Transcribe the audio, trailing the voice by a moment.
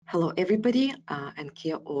Hello everybody and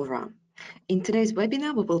kia ora. In today's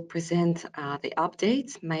webinar, we will present the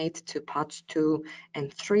updates made to parts 2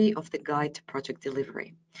 and 3 of the guide to project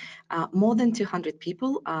delivery. More than 200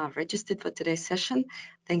 people are registered for today's session.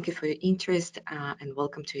 Thank you for your interest and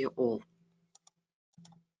welcome to you all.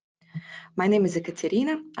 My name is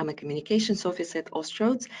Ekaterina. I'm a communications officer at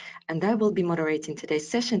Austroads, and I will be moderating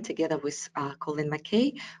today's session together with Colin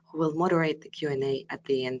McKay, who will moderate the Q&A at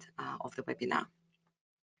the end of the webinar.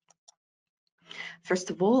 First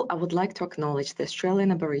of all, I would like to acknowledge the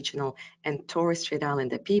Australian Aboriginal and Torres Strait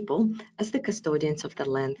Islander people as the custodians of the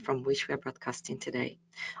land from which we are broadcasting today.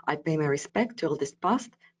 I pay my respect to elders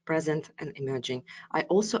past, present and emerging. I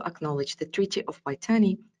also acknowledge the Treaty of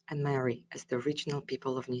Waitangi and Maori as the original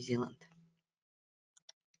people of New Zealand.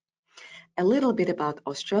 A little bit about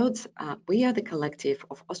Austroads. We are the collective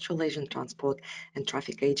of Australasian transport and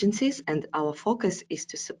traffic agencies, and our focus is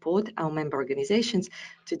to support our member organizations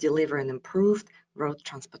to deliver an improved road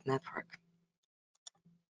transport network.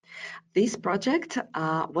 This project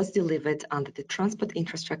was delivered under the Transport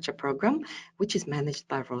Infrastructure Program, which is managed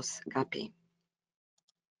by Ross Guppy.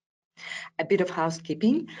 A bit of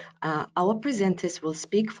housekeeping. Our presenters will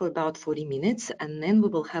speak for about 40 minutes and then we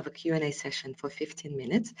will have a Q&A session for 15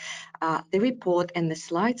 minutes. The report and the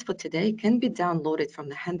slides for today can be downloaded from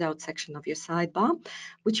the handout section of your sidebar,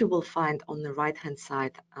 which you will find on the right-hand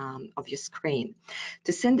side of your screen.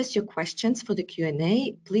 To send us your questions for the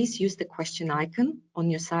Q&A, please use the question icon on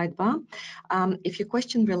your sidebar. If your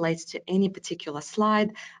question relates to any particular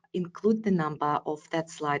slide, include the number of that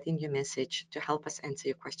slide in your message to help us answer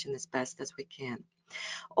your question as best as we can.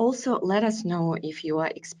 Also, let us know if you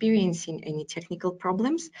are experiencing any technical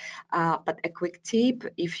problems, but a quick tip,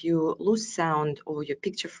 if you lose sound or your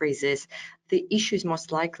picture freezes, the issue is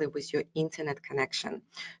most likely with your internet connection.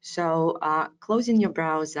 So closing your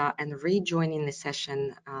browser and rejoining the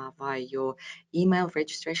session via your email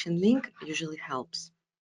registration link usually helps.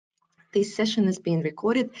 This session is being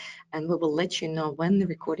recorded and we will let you know when the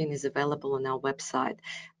recording is available on our website.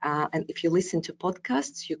 And if you listen to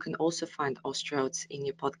podcasts, you can also find Austroads in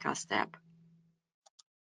your podcast app.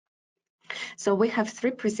 So we have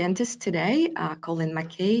three presenters today, Colin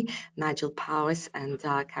McKay, Nigel Powers and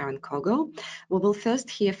Karen Kogo. We will first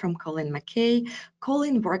hear from Colin McKay.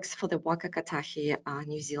 Colin works for the Waka Kotahi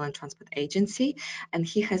New Zealand Transport Agency and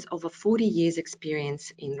he has over 40 years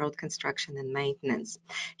experience in road construction and maintenance.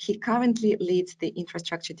 He currently leads the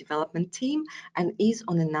infrastructure development team and is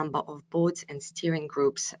on a number of boards and steering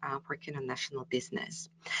groups working on national business.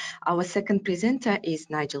 Our second presenter is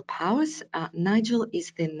Nigel Powers. Nigel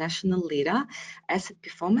is the national leader asset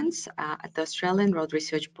performance at the Australian Road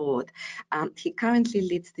Research Board. He currently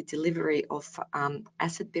leads the delivery of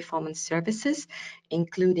asset performance services,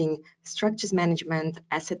 including structures management,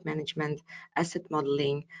 asset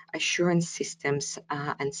modeling, assurance systems,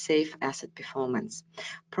 and safe asset performance.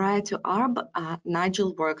 Prior to ARB,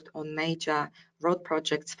 Nigel worked on major road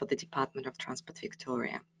projects for the Department of Transport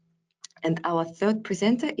Victoria. And our third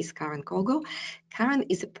presenter is Karen Kogo. Karen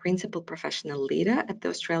is a principal professional leader at the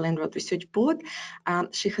Australian Road Research Board.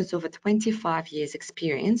 She has over 25 years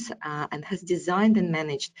experience and has designed and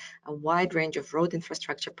managed a wide range of road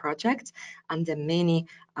infrastructure projects under many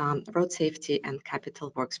road safety and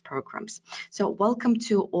capital works programs. So welcome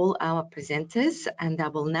to all our presenters and I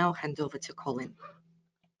will now hand over to Colin.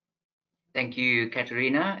 Thank you,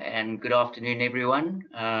 Katerina, and good afternoon, everyone,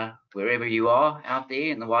 wherever you are out there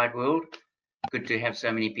in the wide world. Good to have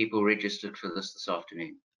so many people registered for this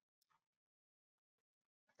afternoon.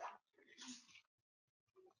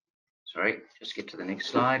 Sorry, just get to the next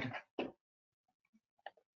slide.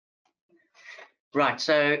 Right,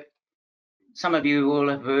 so some of you will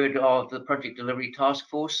have heard of the Project Delivery Task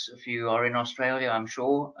Force. If you are in Australia, I'm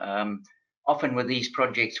sure. Often with these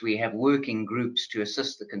projects, we have working groups to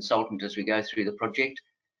assist the consultant as we go through the project.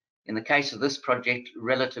 In the case of this project,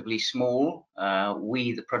 relatively small,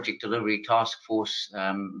 we, the Project Delivery Task Force,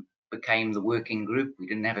 became the working group. We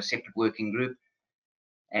didn't have a separate working group.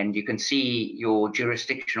 And you can see your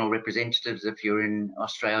jurisdictional representatives if you're in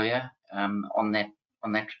Australia on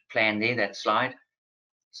that plan there, that slide.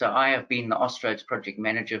 So I have been the Austroads project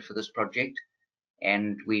manager for this project,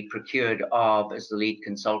 and we procured ARB as the lead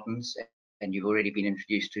consultants. And you've already been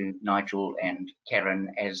introduced to Nigel and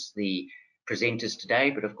Karen as the presenters today,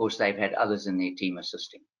 but of course they've had others in their team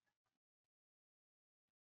assisting.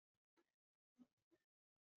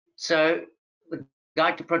 So the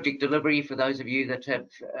Guide to Project Delivery, for those of you that have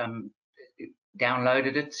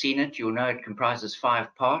downloaded it, seen it, you'll know it comprises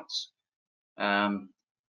 5 parts.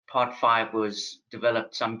 Part 5 was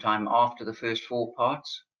developed sometime after the first 4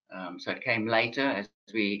 parts, so it came later as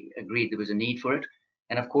we agreed there was a need for it.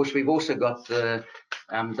 And of course, we've also got the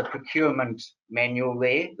procurement manual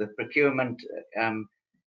there, the procurement,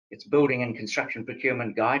 it's Building and Construction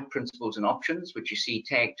Procurement Guide, Principles and Options, which you see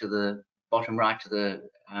tagged to the bottom right of the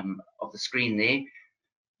screen there.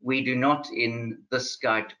 We do not, in this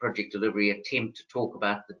guide to project delivery, attempt to talk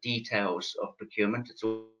about the details of procurement. It's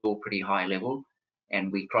all pretty high level,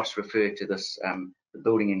 and we cross-refer to this the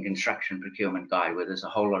Building and Construction Procurement Guide, where there's a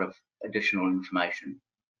whole lot of additional information.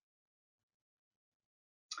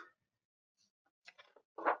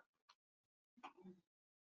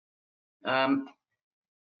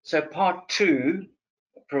 So part 2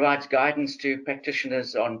 provides guidance to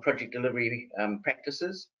practitioners on project delivery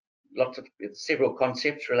practices. Several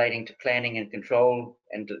concepts relating to planning and control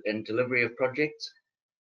and delivery of projects.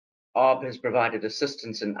 ARB has provided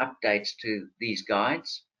assistance and updates to these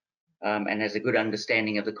guides and has a good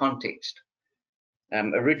understanding of the context.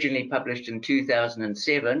 Originally published in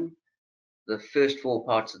 2007, the first 4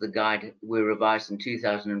 parts of the guide were revised in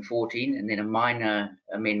 2014, and then a minor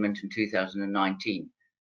amendment in 2019.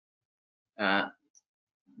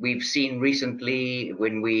 We've seen recently,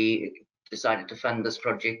 when we decided to fund this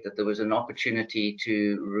project, that there was an opportunity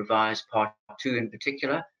to revise part 2 in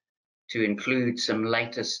particular, to include some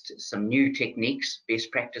new techniques,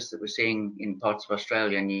 best practice that we're seeing in parts of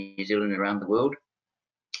Australia and New Zealand and around the world.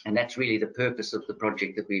 And that's really the purpose of the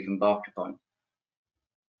project that we've embarked upon.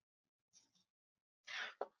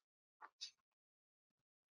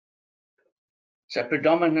 So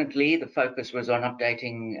predominantly the focus was on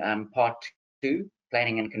updating part 2,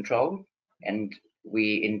 planning and control, and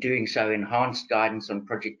we, in doing so, enhanced guidance on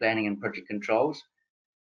project planning and project controls,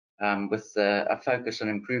 with a focus on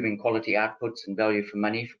improving quality outputs and value for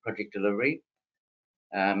money for project delivery.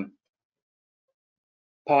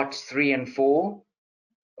 Chapters 3 and 4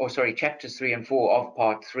 of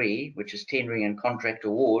part 3, which is tendering and contract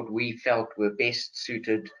award, we felt were best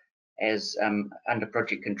suited as under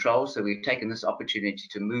project control, so we've taken this opportunity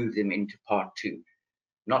to move them into part 2.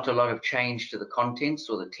 Not a lot of change to the contents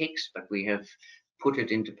or the text, but we have put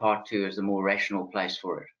it into part 2 as a more rational place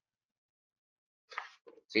for it.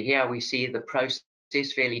 So here we see the process,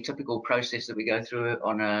 fairly typical process that we go through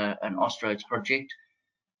on an Austroads project.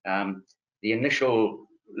 The initial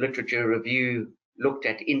literature review looked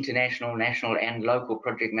at international, national and local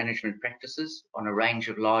project management practices on a range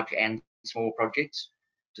of large and small projects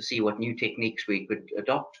to see what new techniques we could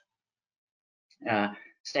adopt.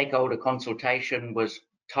 Stakeholder consultation was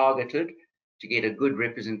targeted to get a good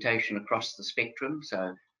representation across the spectrum.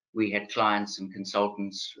 So we had clients and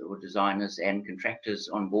consultants or designers and contractors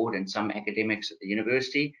on board, and some academics at the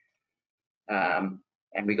university. And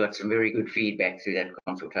we got some very good feedback through that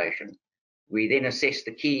consultation. We then assessed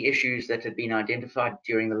the key issues that had been identified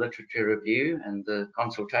during the literature review and the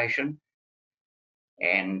consultation.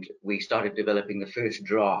 And we started developing the first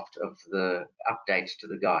draft of the updates to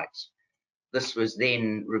the guides. This was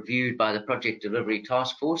then reviewed by the Project Delivery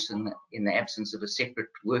Task Force in the absence of a separate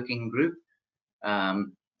working group,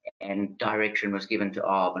 and direction was given to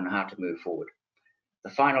ARB on how to move forward. The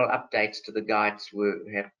final updates to the guides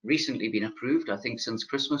have recently been approved, I think since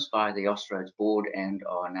Christmas, by the Austroads board and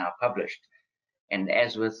are now published. And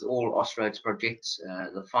as with all Austroads projects,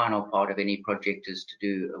 the final part of any project is to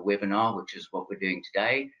do a webinar, which is what we're doing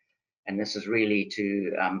today. And this is really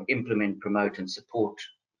to implement, promote and support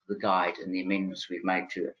the guide and the amendments we've made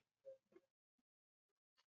to it.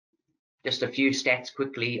 Just a few stats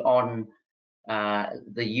quickly on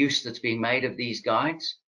the use that's being made of these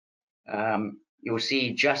guides. You'll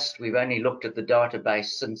see we've only looked at the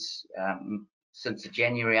database since the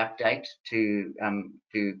January update to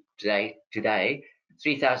today.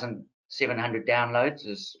 3,700 downloads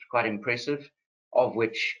is quite impressive, of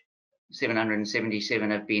which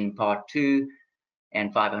 777 have been part 2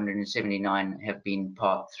 and 579 have been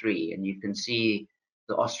part 3. And you can see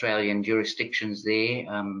the Australian jurisdictions there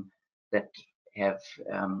that have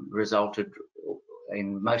resulted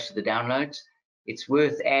in most of the downloads. It's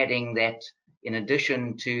worth adding that in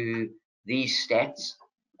addition to these stats,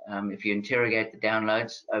 if you interrogate the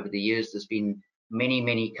downloads over the years, there's been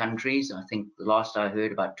many countries. I think the last I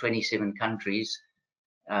heard, about 27 countries,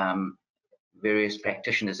 various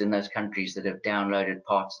practitioners in those countries that have downloaded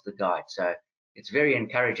parts of the guide. So it's very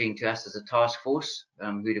encouraging to us as a task force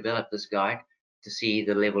who developed this guide to see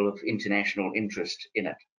the level of international interest in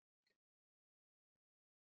it.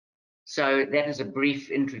 So that is a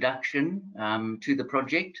brief introduction to the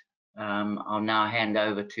project. I'll now hand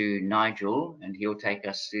over to Nigel, and he'll take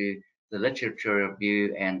us through the literature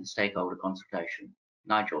review and the stakeholder consultation.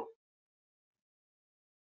 Nigel.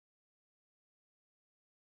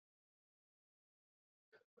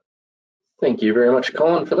 Thank you very much,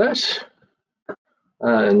 Colin, for that.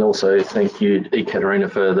 and also thank you, Ekaterina,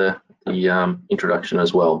 for the introduction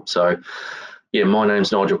as well. So, yeah, my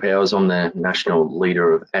name's Nigel Powers. I'm the National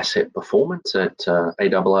Leader of Asset Performance at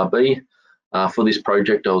ARRB. For this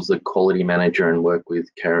project, I was the Quality Manager and worked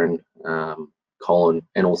with Karen, Colin,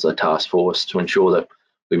 and also the task force to ensure that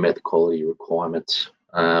we met the quality requirements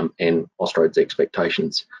and Austroad's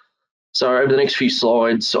expectations. So over the next few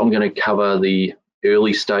slides, I'm going to cover the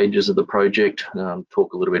early stages of the project,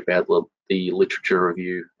 talk a little bit about the literature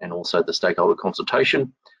review and also the stakeholder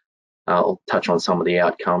consultation. I'll touch on some of the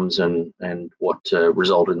outcomes and what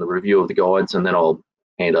resulted in the review of the guides, and then I'll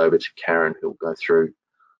hand over to Karen, who'll go through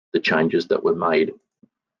the changes that were made.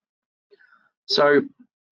 So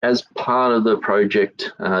as part of the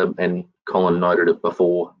project, and Colin noted it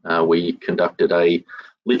before, we conducted a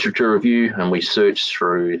literature review and we searched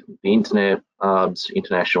through the internet,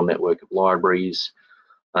 international network of libraries,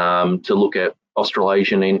 to look at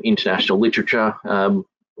Australasian and international literature.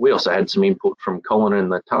 We also had some input from Colin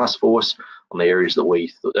and the task force on the areas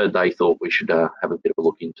that they thought we should have a bit of a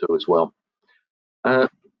look into as well.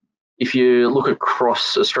 If you look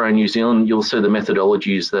across Australia and New Zealand, you'll see the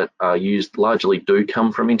methodologies that are used largely do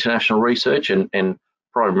come from international research and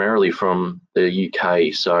primarily from the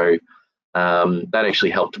UK. So that actually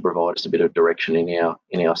helped to provide us a bit of direction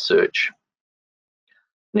in our search.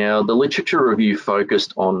 Now, the literature review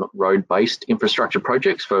focused on road-based infrastructure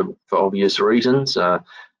projects for obvious reasons,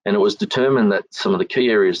 and it was determined that some of the key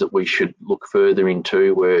areas that we should look further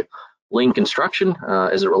into were lean construction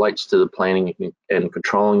as it relates to the planning and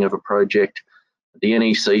controlling of a project, the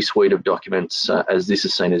NEC suite of documents as this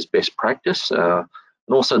is seen as best practice, and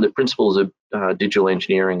also the principles of digital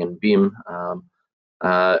engineering and BIM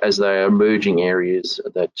as they are emerging areas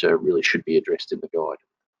that really should be addressed in the guide.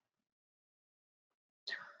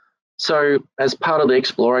 So as part of the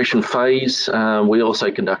exploration phase, we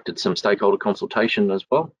also conducted some stakeholder consultation as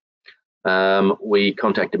well. We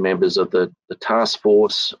contacted members of the task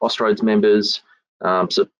force, Austroads members,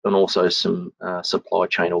 and also some supply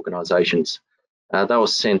chain organisations. They were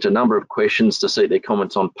sent a number of questions to see their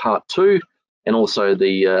comments on part 2 and also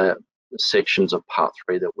the sections of part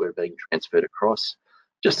 3 that were being transferred across,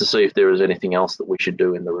 just to see if there was anything else that we should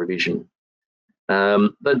do in the revision.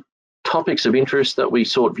 The topics of interest that we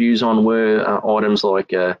sought views on were items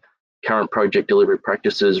like current project delivery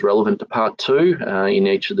practices relevant to part 2 in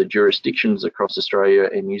each of the jurisdictions across Australia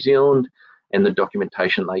and New Zealand and the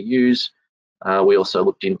documentation they use. We also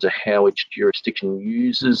looked into how each jurisdiction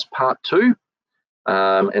uses part 2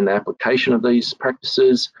 and the application of these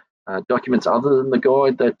practices, documents other than the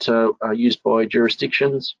guide that are used by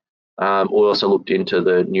jurisdictions. We also looked into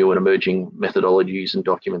the new and emerging methodologies and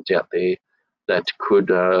documents out there that could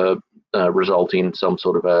result in some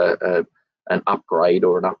sort of an upgrade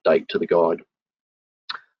or an update to the guide.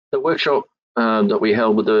 The workshop that we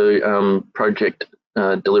held with the project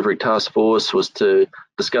delivery task force was to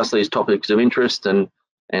discuss these topics of interest and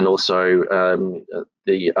also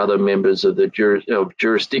the other members of the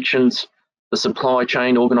jurisdictions. The supply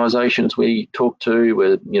chain organisations we talked to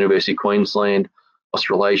were University of Queensland,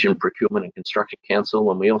 Australasian Procurement and Construction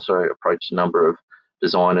Council, and we also approached a number of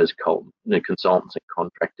designers, consultants and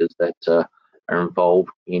contractors that are involved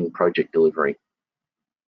in project delivery.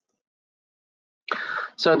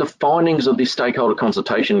 So the findings of this stakeholder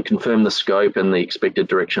consultation confirm the scope and the expected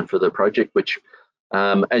direction for the project, which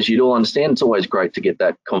as you'd all understand, it's always great to get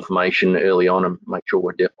that confirmation early on and make sure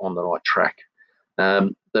we're on the right track.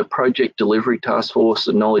 The project delivery task force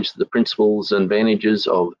acknowledged the principles and advantages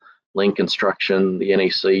of lean construction, the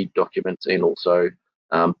NEC documents, and also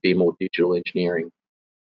BIM or digital engineering.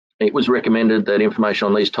 It was recommended that information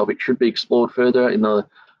on these topics should be explored further in the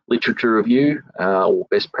literature review or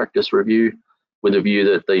best practice review, with a view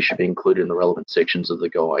that these should be included in the relevant sections of the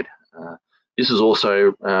guide. This is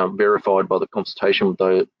also verified by the consultation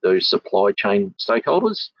with those supply chain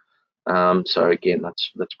stakeholders. So again,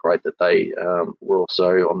 that's great that they were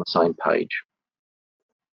also on the same page.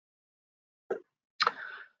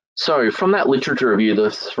 So from that literature review,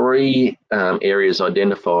 the 3 areas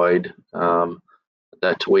identified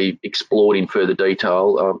that we explored in further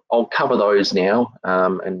detail, I'll cover those now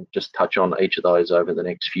and just touch on each of those over the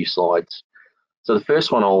next few slides. So the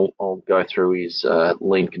first one I'll go through is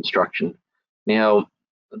lean construction. Now,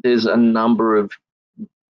 there's a number of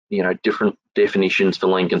different definitions for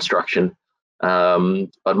lean construction,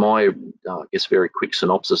 but my I guess very quick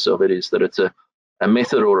synopsis of it is that it's a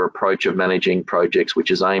method or approach of managing projects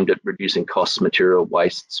which is aimed at reducing costs, material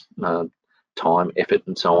wastes, time, effort,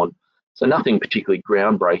 and so on. So nothing particularly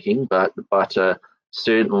groundbreaking, but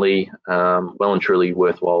certainly well and truly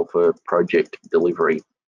worthwhile for project delivery.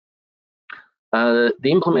 The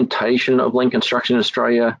implementation of lean construction in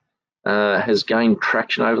Australia has gained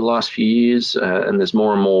traction over the last few years, and there's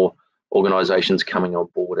more and more organisations coming on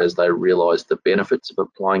board as they realise the benefits of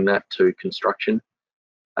applying that to construction.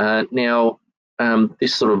 Now,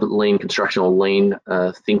 this sort of lean construction or lean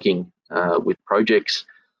thinking with projects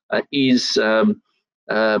is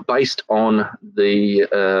based on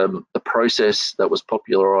the process that was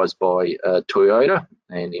popularised by Toyota,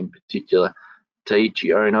 and in particular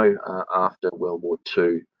T.G. Ono after World War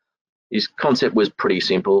II. His concept was pretty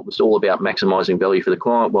simple. It was all about maximising value for the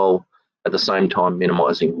client while at the same time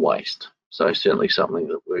minimising waste. So certainly something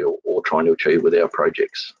that we're all trying to achieve with our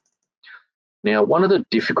projects. Now, one of the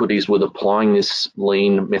difficulties with applying this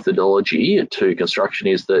lean methodology to construction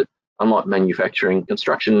is that, unlike manufacturing,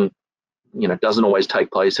 construction doesn't always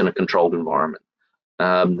take place in a controlled environment.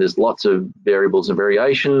 There's lots of variables and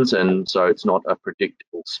variations, and so it's not a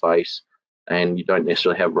predictable space, and you don't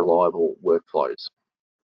necessarily have reliable workflows.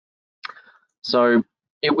 So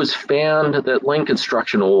it was found that lean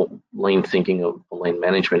construction or lean thinking or lean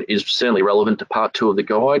management is certainly relevant to part 2 of the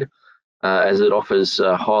guide, as it offers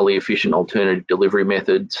highly efficient alternative delivery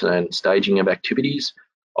methods and staging of activities,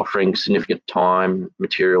 offering significant time,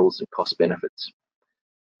 materials, and cost benefits.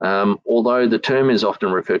 Although the term is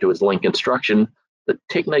often referred to as lean construction, the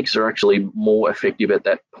techniques are actually more effective at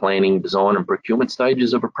that planning, design, and procurement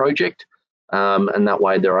stages of a project, and that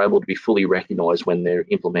way they're able to be fully recognised when they're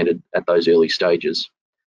implemented at those early stages.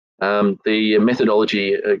 The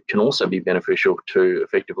methodology can also be beneficial to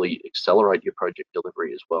effectively accelerate your project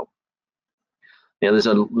delivery as well. Now, there's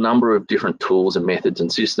a number of different tools and methods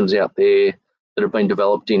and systems out there that have been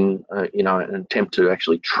developed in an attempt to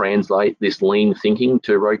actually translate this lean thinking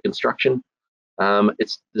to road construction.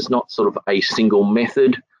 There's not sort of a single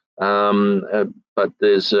method, but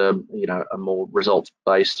there's a more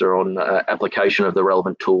results-based or on application of the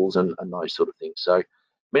relevant tools and those sort of things. So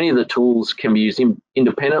many of the tools can be used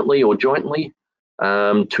independently or jointly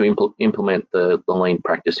to implement the lean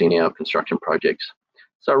practice in our construction projects.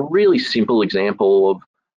 So a really simple example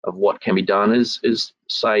of what can be done is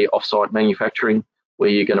say off-site manufacturing,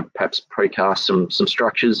 where you're going to perhaps precast some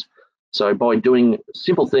structures. So by doing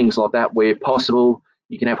simple things like that where possible,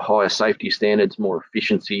 you can have higher safety standards, more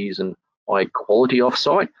efficiencies, and high quality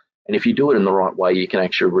off-site. And if you do it in the right way, you can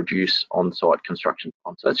actually reduce on-site construction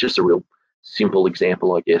time. So that's just a real simple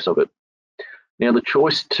example, I guess, of it. Now, the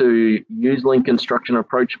choice to use lean construction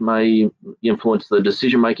approach may influence the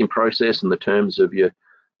decision-making process and the terms of your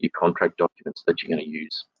contract documents that you're going to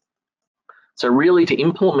use. So really, to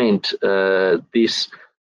implement this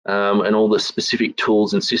and all the specific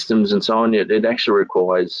tools and systems and so on, it actually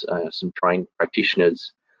requires some trained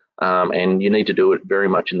practitioners, and you need to do it very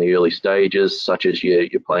much in the early stages, such as your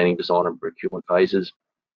planning, design, and procurement phases.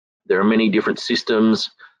 There are many different systems,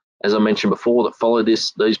 as I mentioned before, that follow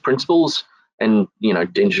these principles, and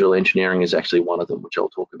digital engineering is actually one of them, which I'll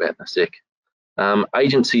talk about in a sec.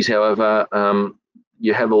 Agencies, however,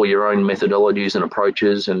 you have all your own methodologies and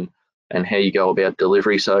approaches and how you go about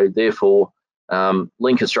delivery. So therefore,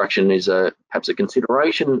 lean construction is perhaps a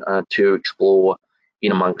consideration to explore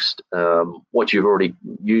in amongst what you've already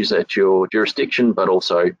used at your jurisdiction, but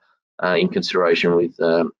also in consideration with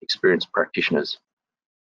experienced practitioners.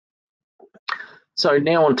 So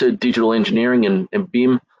now on to digital engineering and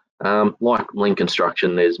BIM. Like lean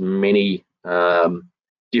construction, there's many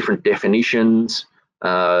different definitions,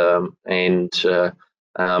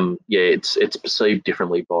 it's perceived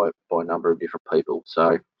differently by a number of different people.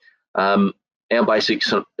 So our basic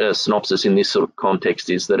synopsis in this sort of context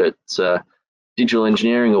is that it's digital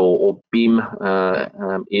engineering or BIM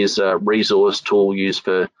is a resource tool used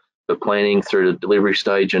for planning through the delivery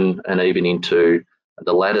stage and even into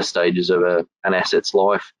the latter stages of an asset's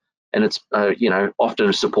life, and it's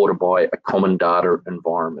often supported by a common data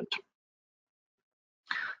environment.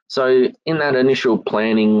 So in that initial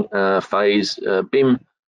planning phase, BIM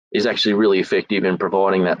is actually really effective in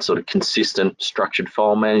providing that sort of consistent structured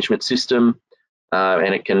file management system,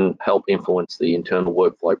 and it can help influence the internal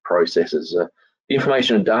workflow processes. The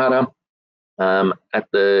information and data at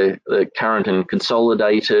the current and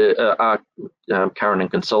consolidated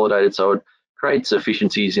so it creates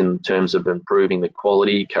efficiencies in terms of improving the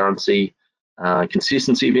quality, currency,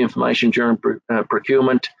 consistency of information during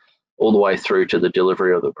procurement, all the way through to the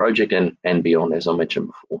delivery of the project and beyond, as I mentioned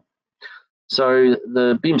before. So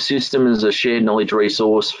the BIM system is a shared knowledge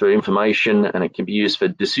resource for information, and it can be used for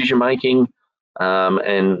decision making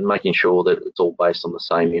and making sure that it's all based on the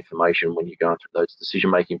same information when you're going through those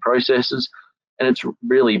decision making processes. And it's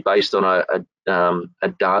really based on a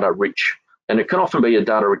data rich, and it can often be a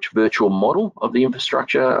data rich virtual model of the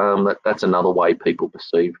infrastructure. That's another way people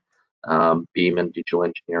perceive BIM and digital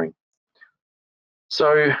engineering.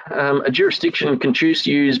 So a jurisdiction can choose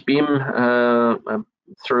to use BIM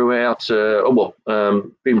throughout,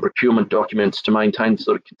 BIM procurement documents to maintain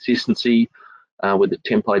sort of consistency with the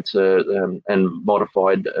templates and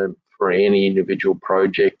modified for any individual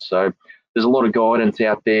project. So there's a lot of guidance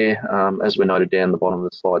out there, as we noted down the bottom of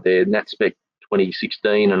the slide there, NatSpec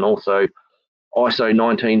 2016 and also ISO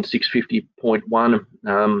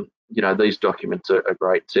 19650.1. These documents are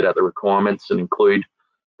great, set out the requirements and include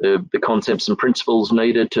the concepts and principles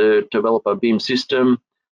needed to develop a BIM system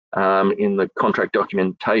in the contract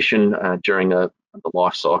documentation during the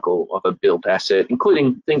life cycle of a built asset,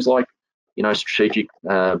 including things like strategic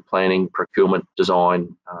planning, procurement,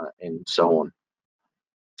 design, and so on.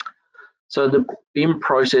 So the BIM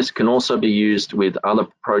process can also be used with other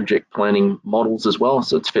project planning models as well,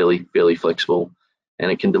 so it's fairly flexible, and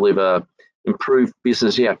it can deliver improved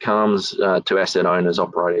business outcomes to asset owners,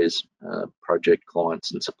 operators, project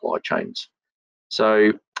clients, and supply chains.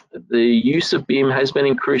 So the use of BIM has been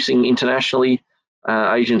increasing internationally.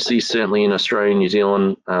 Agencies, certainly in Australia and New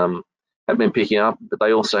Zealand, have been picking up, but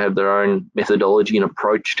they also have their own methodology and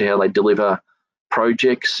approach to how they deliver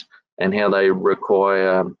projects and how they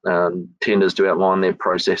require tenders to outline their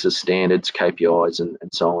processes, standards, KPIs, and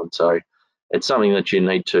so on. So it's something that you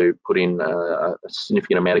need to put in a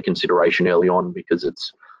significant amount of consideration early on, because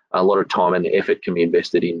it's a lot of time and effort can be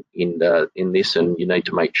invested in this, and you need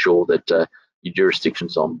to make sure that your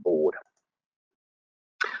jurisdiction's on board.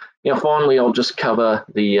 Now, finally, I'll just cover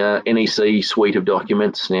the NEC suite of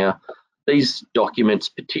documents. Now, these documents,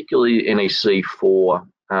 particularly NEC 4,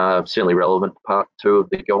 are certainly relevant to part 2 of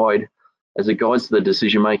the guide, as it guides the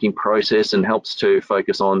decision-making process and helps to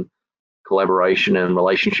focus on collaboration and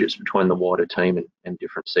relationships between the wider team and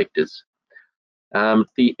different sectors.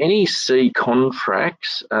 The NEC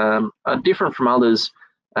contracts are different from others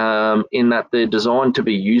in that they're designed to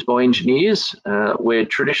be used by engineers, where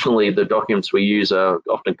traditionally the documents we use are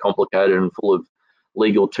often complicated and full of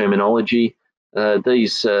legal terminology.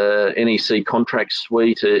 These NEC contract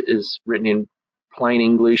suite is written in plain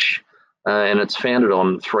English, and it's founded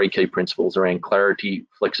on 3 key principles around clarity,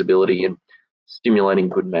 flexibility, and stimulating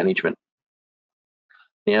good management.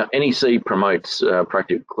 Now, NEC promotes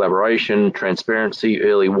proactive collaboration, transparency,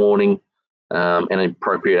 early warning, and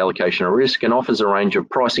appropriate allocation of risk, and offers a range of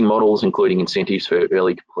pricing models, including incentives for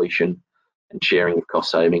early completion and sharing of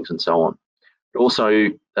cost savings and so on. It also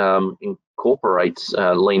incorporates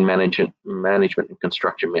lean management and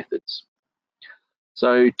construction methods.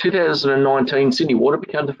 So 2019, Sydney Water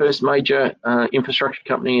became the first major infrastructure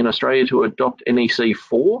company in Australia to adopt NEC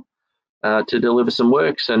 4 to deliver some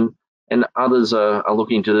works, and others are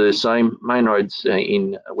looking to do the same. Main Roads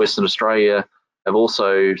in Western Australia have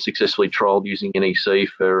also successfully trialled using NEC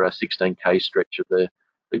for a 16k stretch of the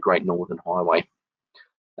Great Northern Highway.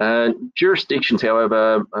 Jurisdictions,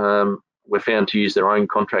 however, were found to use their own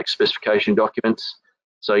contract specification documents,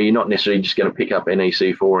 so you're not necessarily just going to pick up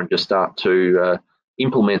NEC 4 and just start to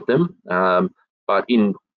implement them, but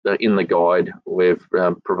in the guide we've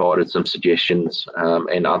provided some suggestions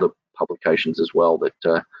and other publications as well that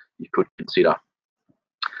you could consider.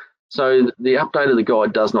 So the update of the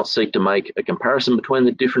guide does not seek to make a comparison between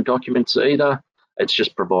the different documents either. It's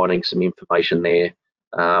just providing some information there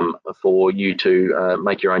for you to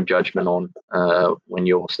make your own judgment on when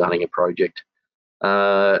you're starting a project.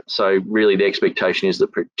 So really the expectation is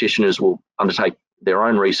that practitioners will undertake their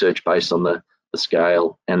own research based on the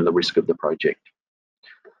scale and the risk of the project.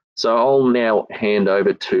 So I'll now hand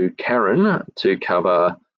over to Karen to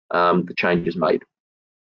cover the changes made.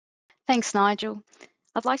 Thanks, Nigel.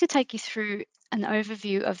 I'd like to take you through an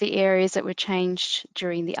overview of the areas that were changed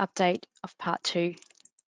during the update of Part 2.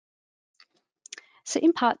 So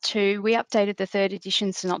in Part 2, we updated the 3rd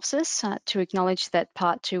edition synopsis to acknowledge that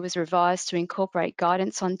Part 2 was revised to incorporate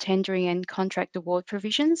guidance on tendering and contract award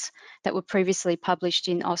provisions that were previously published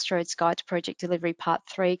in Austroads Guide to Project Delivery Part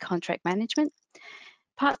 3, Contract Management.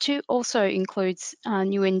 Part 2 also includes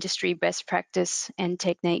new industry best practice and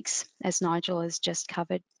techniques, as Nigel has just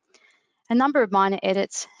covered. A number of minor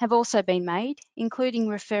edits have also been made, including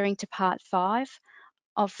referring to Part 5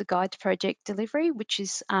 of the Guide to Project Delivery, which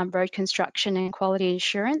is road construction and quality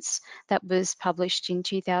assurance, that was published in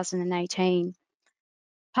 2018.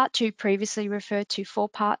 Part 2 previously referred to 4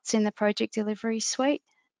 parts in the Project Delivery suite.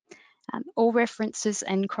 All references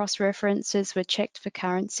and cross-references were checked for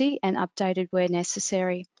currency and updated where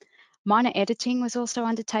necessary. Minor editing was also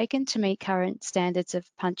undertaken to meet current standards of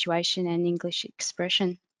punctuation and English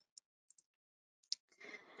expression.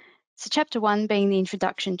 So Chapter 1, being the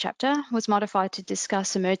introduction chapter, was modified to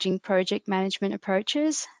discuss emerging project management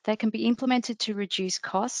approaches that can be implemented to reduce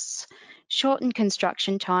costs, shorten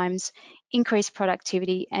construction times, increase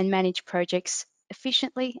productivity, and manage projects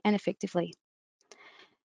efficiently and effectively.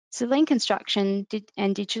 So lean construction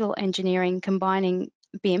and digital engineering combining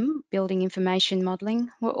BIM, Building Information Modelling,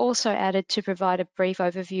 were also added to provide a brief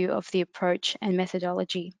overview of the approach and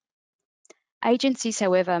methodology. Agencies,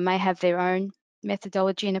 however, may have their own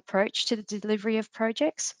methodology and approach to the delivery of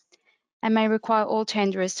projects and may require all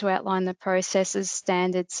tenderers to outline the processes,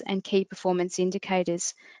 standards, and key performance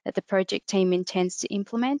indicators that the project team intends to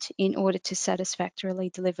implement in order to satisfactorily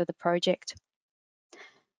deliver the project.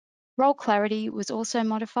 Role clarity was also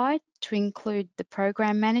modified to include the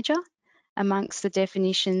program manager amongst the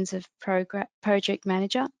definitions of project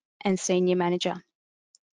manager and senior manager.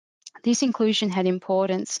 This inclusion had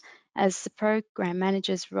importance as the program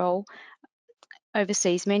manager's role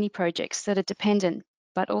oversees many projects that are dependent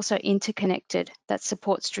but also interconnected that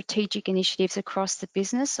support strategic initiatives across the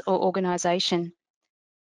business or organisation.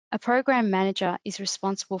 A program manager is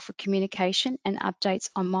responsible for communication and updates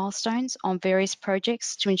on milestones on various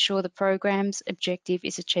projects to ensure the program's objective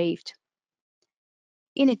is achieved.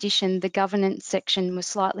 In addition, the governance section was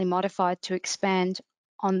slightly modified to expand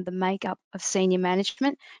on the makeup of senior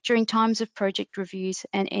management during times of project reviews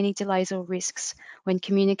and any delays or risks when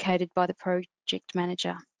communicated by the project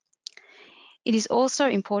manager. It is also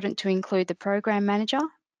important to include the program manager,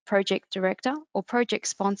 project director, or project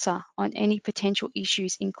sponsor on any potential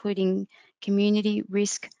issues, including community,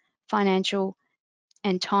 risk, financial,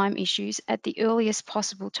 and time issues at the earliest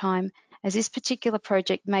possible time, as this particular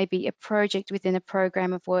project may be a project within a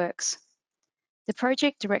program of works. The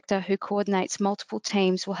project director, who coordinates multiple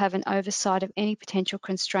teams, will have an oversight of any potential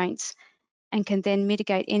constraints and can then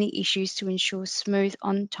mitigate any issues to ensure smooth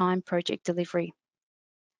on-time project delivery.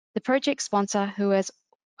 The project sponsor, who has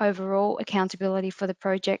overall accountability for the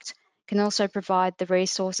project, can also provide the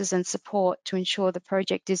resources and support to ensure the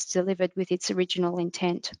project is delivered with its original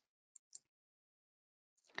intent.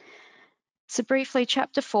 So briefly,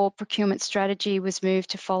 Chapter 4, Procurement Strategy, was moved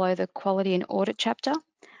to follow the Quality and Audit chapter.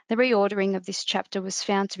 The reordering of this chapter was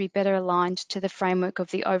found to be better aligned to the framework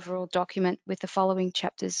of the overall document, with the following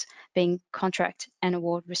chapters being Contract and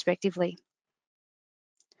Award respectively.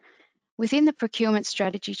 Within the Procurement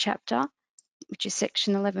Strategy chapter, which is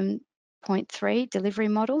section 11.3, Delivery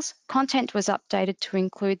Models, content was updated to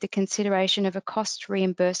include the consideration of a cost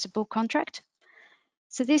reimbursable contract.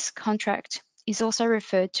 So this contract is also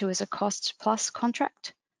referred to as a cost plus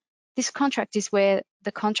contract. This contract is where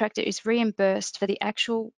the contractor is reimbursed for the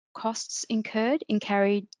actual costs incurred in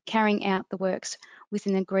carrying out the works with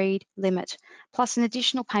an agreed limit, plus an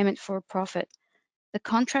additional payment for a profit. The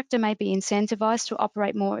contractor may be incentivized to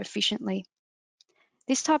operate more efficiently.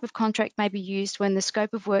 This type of contract may be used when the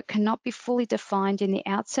scope of work cannot be fully defined in the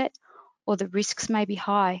outset, or the risks may be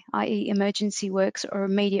high, i.e. emergency works or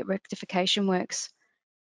immediate rectification works.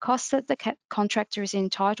 Costs that the contractor is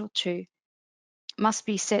entitled to must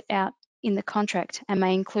be set out in the contract and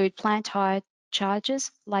may include plant hire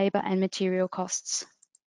charges, labour and material costs.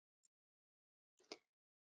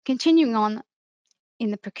 Continuing on in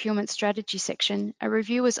the procurement strategy section, a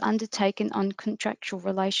review was undertaken on contractual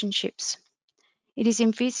relationships. It is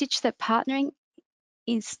envisaged that partnering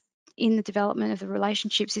is in the development of the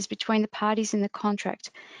relationships is between the parties in the contract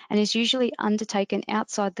and is usually undertaken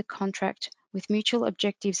outside the contract with mutual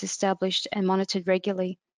objectives established and monitored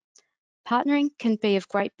regularly. Partnering can be of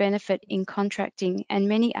great benefit in contracting, and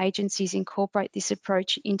many agencies incorporate this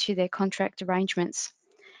approach into their contract arrangements.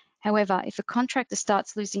 However, if a contractor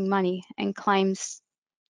starts losing money and claims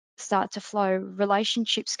start to flow,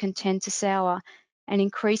 relationships can tend to sour, and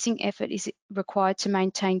increasing effort is required to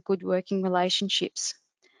maintain good working relationships.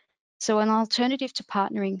 So an alternative to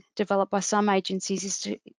partnering developed by some agencies is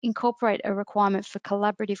to incorporate a requirement for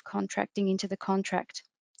collaborative contracting into the contract.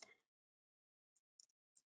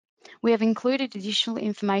 We have included additional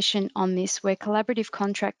information on this, where collaborative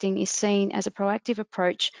contracting is seen as a proactive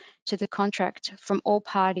approach to the contract from all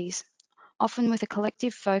parties, often with a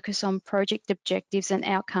collective focus on project objectives and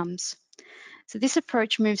outcomes. So this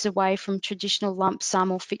approach moves away from traditional lump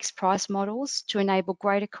sum or fixed price models to enable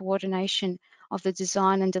greater coordination of the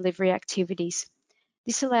design and delivery activities.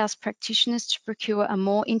 This allows practitioners to procure a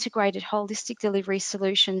more integrated holistic delivery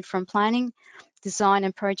solution from planning, design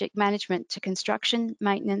and project management to construction,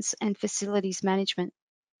 maintenance and facilities management.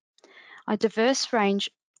 A diverse range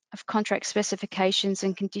of contract specifications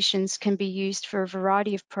and conditions can be used for a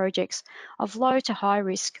variety of projects of low to high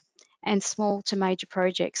risk and small to major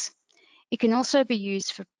projects. It can also be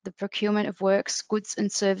used for the procurement of works, goods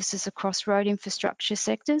and services across road infrastructure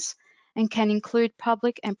sectors, and can include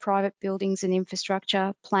public and private buildings and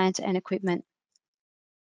infrastructure, plant and equipment.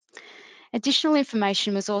 Additional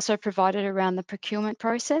information was also provided around the procurement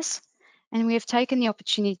process, and we have taken the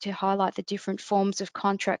opportunity to highlight the different forms of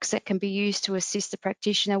contracts that can be used to assist the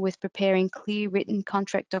practitioner with preparing clear written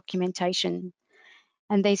contract documentation,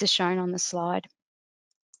 and these are shown on the slide.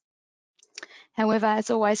 However, as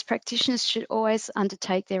always, practitioners should always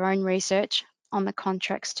undertake their own research on the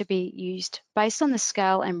contracts to be used based on the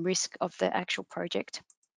scale and risk of the actual project.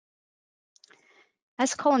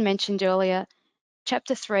 As Colin mentioned earlier,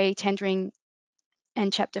 Chapter 3, Tendering,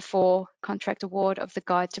 and Chapter 4, Contract Award of the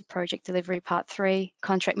Guide to Project Delivery, Part 3,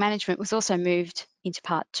 Contract Management, was also moved into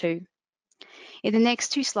Part 2. In the next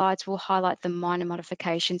two slides, we'll highlight the minor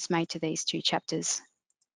modifications made to these two chapters.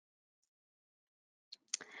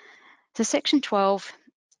 So Section 12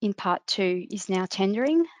 in Part 2 is now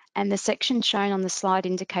tendering, and the sections shown on the slide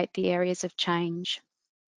indicate the areas of change.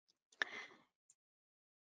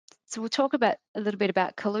 So we'll talk a little bit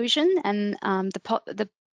about collusion and the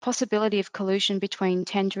possibility of collusion between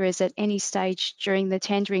tenderers at any stage during the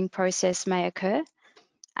tendering process may occur.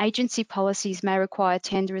 Agency policies may require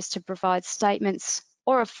tenderers to provide statements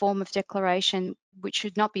or a form of declaration which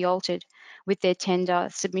should not be altered with their tender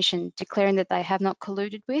submission, declaring that they have not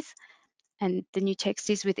colluded with, and the new text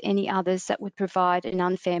is, with any others that would provide an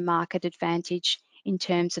unfair market advantage in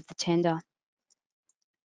terms of the tender.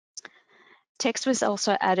 Text was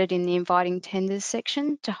also added in the inviting tenders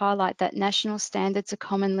section to highlight that national standards are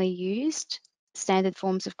commonly used, standard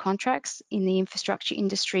forms of contracts in the infrastructure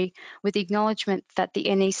industry, with the acknowledgement that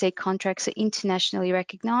the NEC contracts are internationally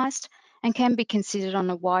recognised and can be considered on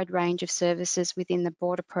a wide range of services within the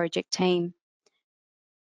broader project team.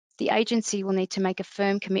 The agency will need to make a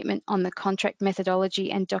firm commitment on the contract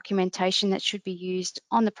methodology and documentation that should be used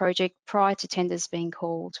on the project prior to tenders being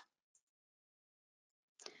called.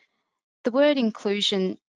 The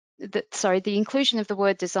inclusion of the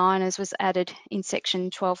word designers was added in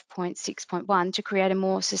section 12.6.1 to create a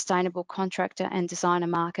more sustainable contractor and designer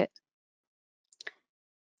market.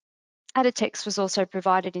 Added text was also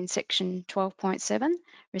provided in section 12.7,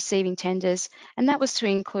 receiving tenders, and that was to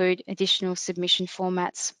include additional submission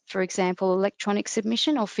formats, for example, electronic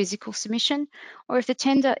submission or physical submission, or if the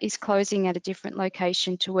tender is closing at a different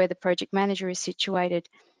location to where the project manager is situated,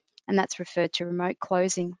 and that's referred to remote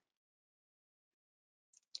closing.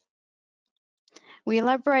 We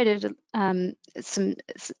elaborated and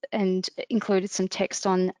included some text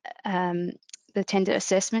on the Tender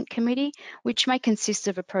Assessment Committee, which may consist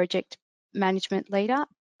of a project management leader,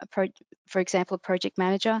 for example, a project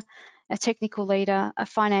manager, a technical leader, a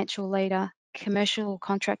financial leader, commercial or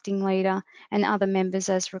contracting leader, and other members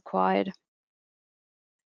as required.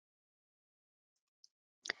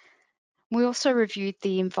 We also reviewed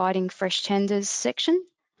the inviting fresh tenders section,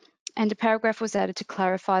 and a paragraph was added to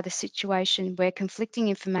clarify the situation where conflicting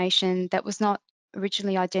information that was not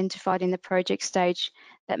originally identified in the project stage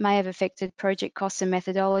that may have affected project costs and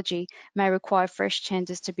methodology may require fresh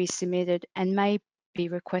tenders to be submitted and may be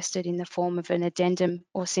requested in the form of an addendum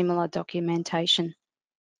or similar documentation.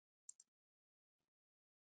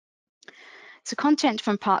 So content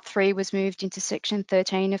from Part 3 was moved into Section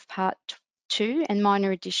 13 of Part 2 and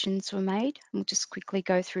minor additions were made. We'll just quickly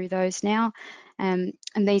go through those now. And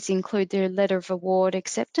these include the letter of award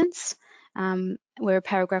acceptance, where a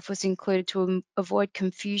paragraph was included to avoid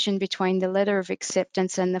confusion between the letter of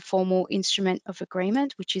acceptance and the formal instrument of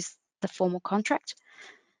agreement, which is the formal contract.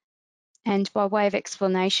 And by way of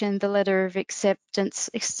explanation, the letter of acceptance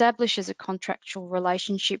establishes a contractual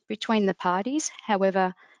relationship between the parties.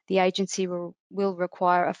 However, the agency will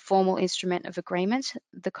require a formal instrument of agreement,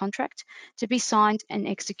 the contract, to be signed and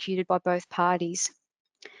executed by both parties.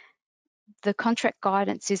 The contract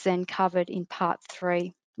guidance is then covered in Part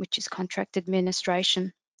 3, which is contract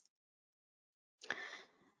administration.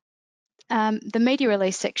 The media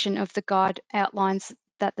release section of the guide outlines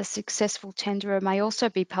that the successful tenderer may also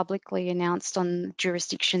be publicly announced on the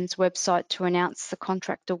jurisdiction's website to announce the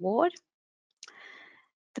contract award.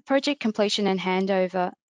 The project completion and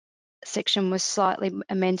handover section was slightly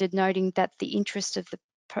amended, noting that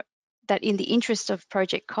in the interest of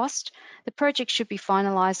project cost, the project should be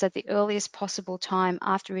finalised at the earliest possible time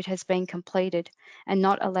after it has been completed and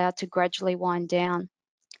not allowed to gradually wind down.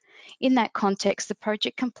 In that context, the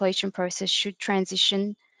project completion process should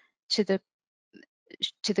transition to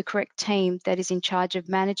the correct team that is in charge of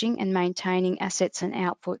managing and maintaining assets and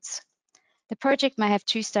outputs. The project may have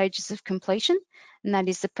two stages of completion, and that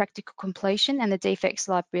is the practical completion and the defects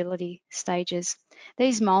liability stages.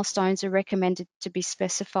 These milestones are recommended to be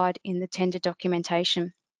specified in the tender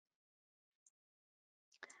documentation.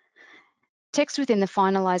 Text within the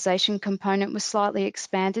finalisation component was slightly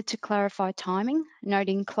expanded to clarify timing,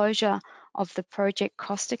 noting closure of the project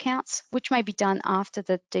cost accounts, which may be done after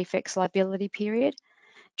the defects liability period,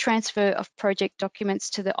 transfer of project documents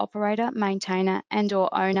to the operator, maintainer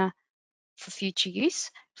and/or owner for future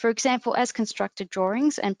use, for example, as constructed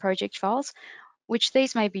drawings and project files, which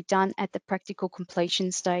these may be done at the practical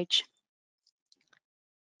completion stage.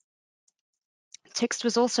 Text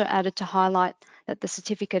was also added to highlight that the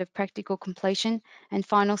certificate of practical completion and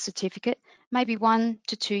final certificate may be 1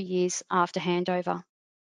 to 2 years after handover.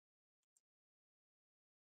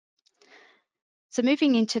 So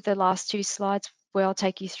moving into the last 2 slides, where I'll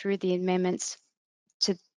take you through the amendments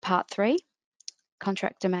to Part 3,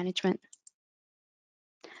 Contractor Management.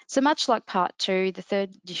 So much like Part 2, the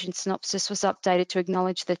 3rd edition synopsis was updated to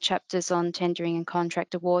acknowledge the chapters on tendering and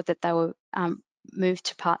contract award that they were moved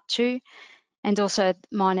to Part 2, and also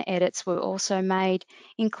minor edits were also made,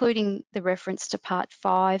 including the reference to Part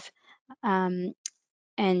 5 and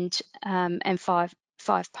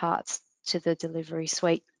 5 parts to the delivery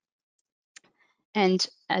suite. And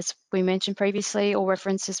as we mentioned previously, all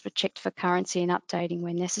references were checked for currency and updating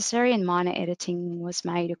when necessary, and minor editing was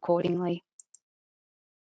made accordingly.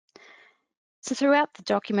 So throughout the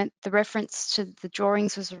document, the reference to the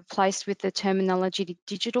drawings was replaced with the terminology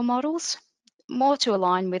digital models, more to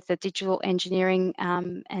align with the digital engineering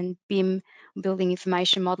and BIM, building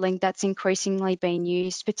information modelling, that's increasingly being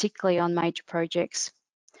used, particularly on major projects.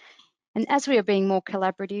 And as we are being more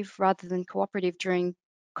collaborative rather than cooperative during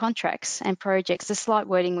contracts and projects, the slight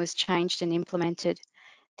wording was changed and implemented.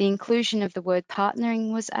 The inclusion of the word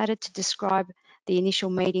partnering was added to describe the initial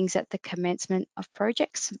meetings at the commencement of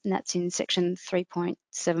projects, and that's in section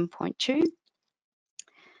 3.7.2.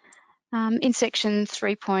 In section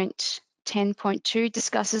 3.10.2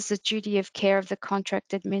 discusses the duty of care of the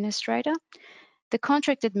contract administrator. The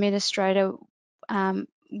contract administrator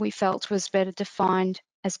we felt was better defined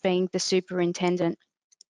as being the superintendent.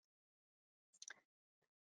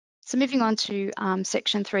 So moving on to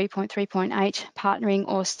section 3.3.8, partnering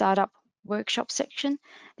or startup workshop section.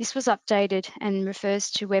 This was updated and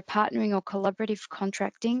refers to where partnering or collaborative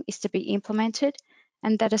contracting is to be implemented,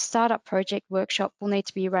 and that a startup project workshop will need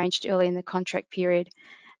to be arranged early in the contract period.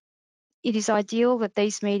 It is ideal that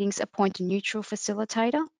these meetings appoint a neutral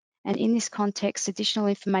facilitator, and in this context, additional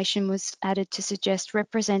information was added to suggest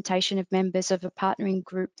representation of members of a partnering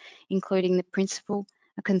group, including the principal,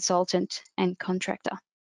 a consultant, and contractor.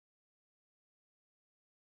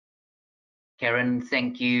 Karen,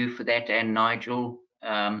 thank you for that, and Nigel.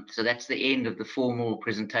 So that's the end of the formal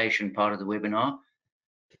presentation part of the webinar.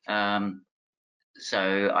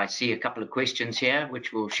 So I see a couple of questions here,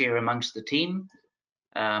 which we'll share amongst the team.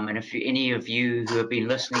 And if any of you who have been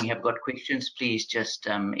listening have got questions, please just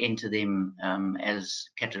enter them as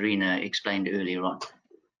Katerina explained earlier on.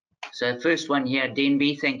 So first one here,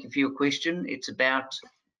 Denby, thank you for your question. It's about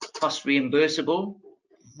cost reimbursable.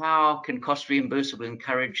 How can cost reimbursable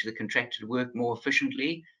encourage the contractor to work more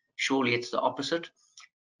efficiently? Surely it's the opposite.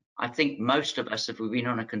 I think most of us, if we've been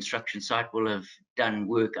on a construction site, will have done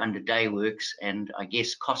work under day works, and I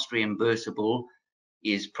guess cost reimbursable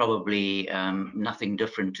is probably nothing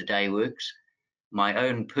different to day works. My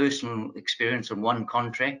own personal experience on one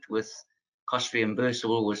contract with cost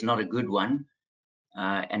reimbursable was not a good one,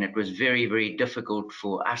 and it was very, very difficult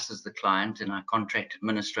for us as the client and our contract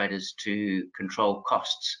administrators to control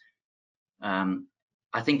costs.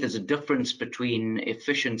 I think there's a difference between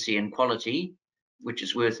efficiency and quality, which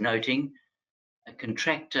is worth noting. A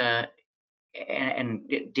contractor, and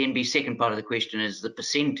Denby's second part of the question is the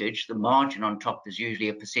percentage, the margin on top is usually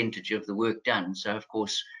a percentage of the work done. So of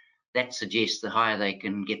course, that suggests the higher they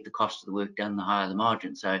can get the cost of the work done, the higher the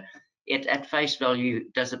margin. So it at face value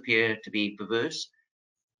does appear to be perverse.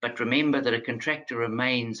 But remember that a contractor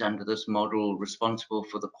remains under this model responsible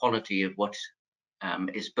for the quality of what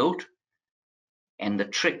is built. And the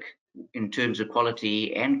trick in terms of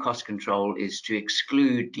quality and cost control is to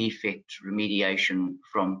exclude defect remediation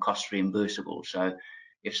from cost reimbursable. So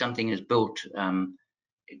if something is built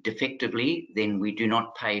defectively, then we do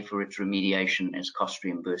not pay for its remediation as cost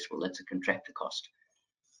reimbursable. That's a contractor cost.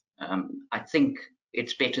 I think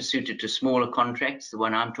it's better suited to smaller contracts. The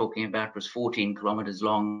one I'm talking about was 14 kilometers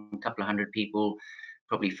long, a couple of hundred people,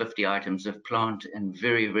 probably 50 items of plant, and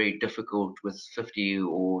very, very difficult with 50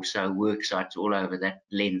 or so work sites all over that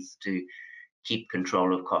length to keep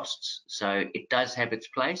control of costs. So it does have its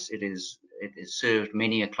place. It has served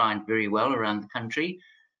many a client very well around the country.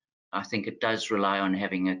 I think it does rely on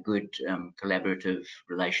having a good collaborative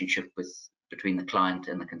relationship between the client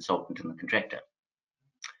and the consultant and the contractor.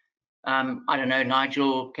 I don't know,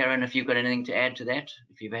 Nigel, Karen, if you've got anything to add to that,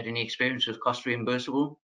 if you've had any experience with cost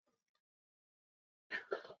reimbursable.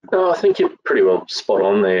 No, I think you're pretty well spot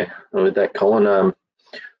on there with that, Colin.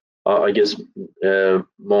 I guess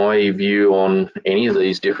my view on any of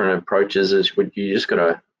these different approaches is you just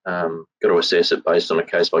got to assess it based on a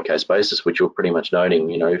case-by-case basis, which you're pretty much noting.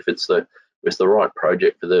 You know, if it's the right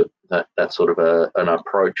project for that sort of an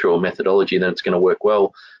approach or methodology, then it's going to work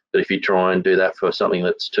well. But if you try and do that for something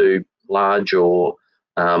that's too large or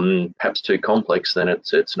perhaps too complex, then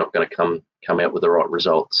it's not going to come out with the right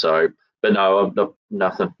result. So, but no,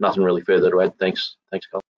 nothing really further to add. Thanks,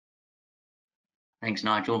 Colin. Thanks,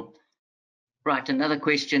 Nigel. Right, another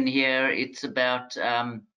question here. It's about,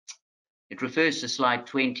 it refers to slide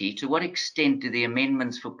 20. To what extent do the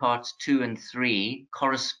amendments for parts 2 and 3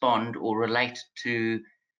 correspond or relate to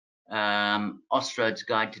Austroads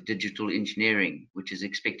Guide to Digital Engineering, which is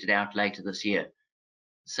expected out later this year?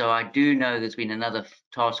 So I do know there's been another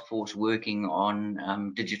task force working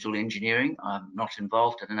on digital engineering. I'm not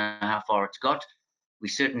involved. I don't know how far it's got. We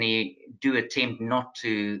certainly do attempt not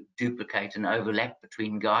to duplicate and overlap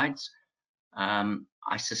between guides.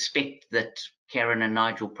 I suspect that Karen and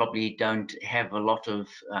Nigel probably don't have a lot of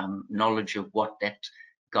knowledge of what that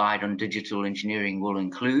guide on digital engineering will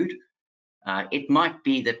include. It might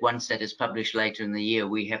be that once that is published later in the year,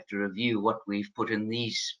 we have to review what we've put in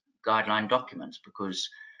these guideline documents, because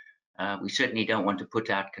we certainly don't want to put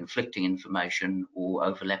out conflicting information or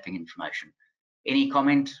overlapping information. Any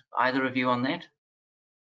comment, either of you, on that?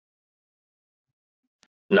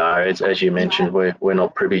 No, it's, as you mentioned, we're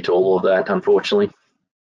not privy to all of that, unfortunately.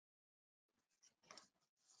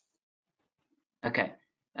 Okay.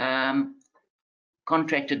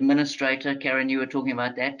 Contract administrator, Karen, you were talking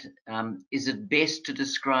about that. Is it best to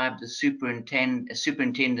describe the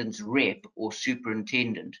superintendent's rep or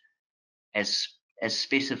superintendent as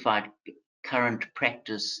specified current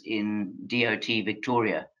practice in DOT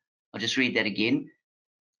Victoria? I'll just read that again.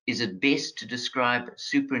 Is it best to describe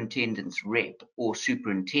superintendent's rep or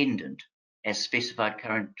superintendent as specified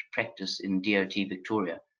current practice in DOT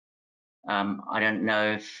Victoria? I don't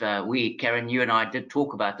know if Karen, you and I did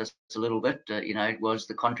talk about this a little bit. You know, was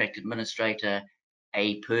the contract administrator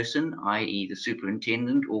a person, i.e. the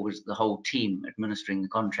superintendent, or was the whole team administering the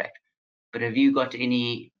contract? But have you got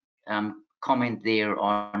any comment there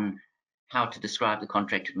on how to describe the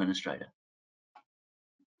contract administrator?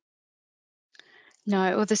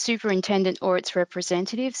 No, or the superintendent or its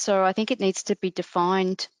representative. So I think it needs to be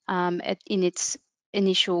defined in its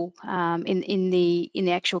initial in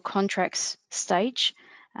the actual contracts stage,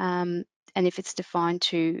 and if it's defined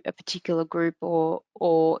to a particular group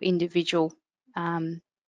or individual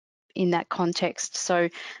in that context. So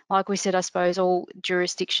like we said, I suppose all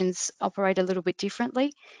jurisdictions operate a little bit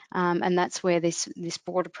differently, and that's where this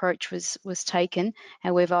broad approach was taken.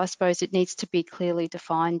 However, I suppose it needs to be clearly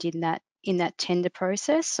defined in that tender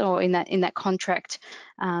process or in that contract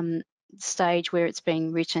stage where it's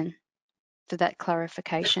being written, for that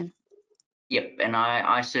clarification. Yep, and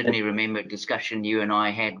I certainly remember a discussion you and I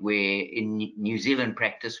had where in New Zealand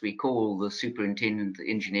practice we call the superintendent the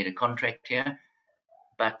engineer contract here,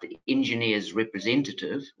 but the engineer's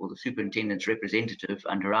representative or the superintendent's representative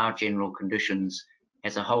under our general conditions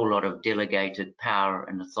has a whole lot of delegated power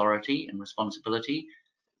and authority and responsibility.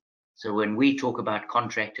 So when we talk about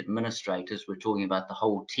contract administrators, we're talking about the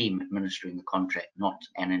whole team administering the contract, not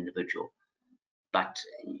an individual. But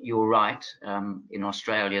you're right, in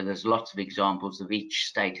Australia, there's lots of examples of each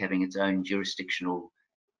state having its own jurisdictional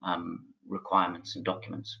requirements and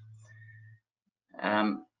documents.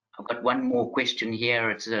 I've got one more question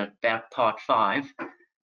here. It's about part 5.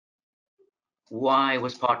 Why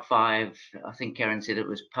was part 5, I think Karen said it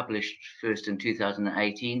was published first in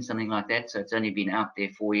 2018, something like that. So it's only been out there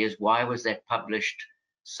 4 years. Why was that published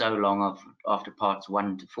so long after parts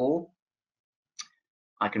 1 to 4?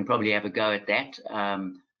 I can probably have a go at that.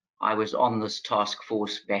 I was on this task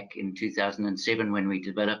force back in 2007 when we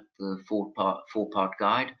developed the four-part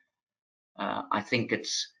guide. I think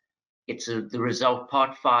the result.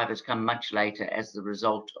 Part 5 has come much later as the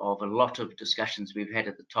result of a lot of discussions we've had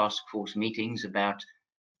at the task force meetings about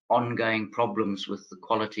ongoing problems with the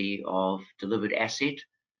quality of delivered asset,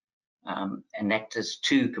 and that has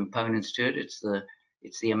 2 components to it.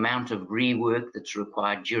 It's the amount of rework that's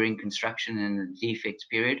required during construction and the defects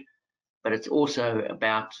period, but it's also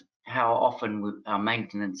about how often our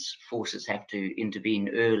maintenance forces have to intervene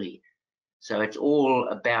early. So it's all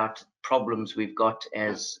about problems we've got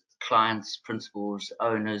as clients, principals,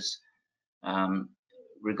 owners,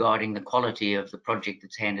 regarding the quality of the project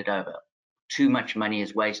that's handed over. Too much money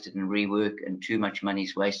is wasted in rework and too much money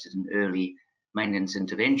is wasted in early maintenance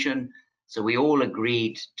intervention. So we all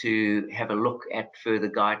agreed to have a look at further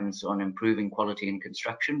guidance on improving quality in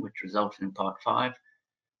construction, which resulted in part 5.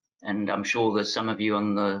 And I'm sure there's some of you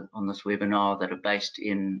on this webinar that are based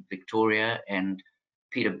in Victoria, and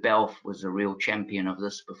Peter Belf was a real champion of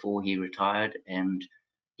this before he retired, and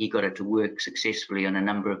he got it to work successfully on a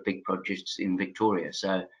number of big projects in Victoria.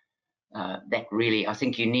 So that really, I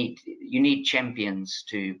think you need champions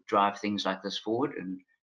to drive things like this forward,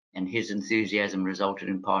 and his enthusiasm resulted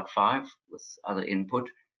in part 5 with other input.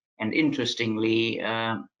 And interestingly,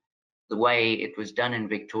 the way it was done in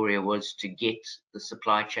Victoria was to get the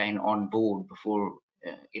supply chain on board before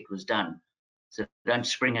it was done. So don't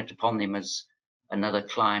spring it upon them as another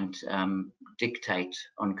client dictate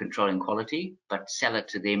on controlling quality, but sell it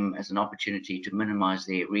to them as an opportunity to minimize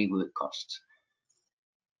their rework costs.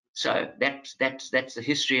 So that's the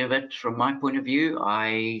history of it from my point of view.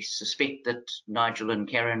 I suspect that Nigel and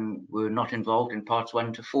Karen were not involved in parts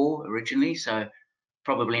 1 to 4 originally, so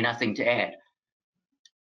probably nothing to add.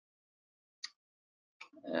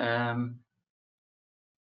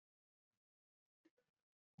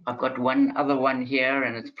 I've got one other one here,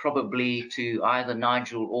 and it's probably to either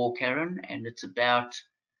Nigel or Karen, and it's about,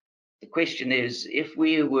 the question is, if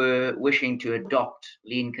we were wishing to adopt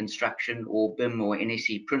lean construction or BIM or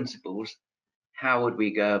NEC principles, how would we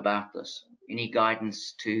go about this? Any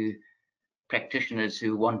guidance to practitioners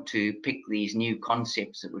who want to pick these new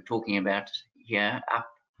concepts that we're talking about here up?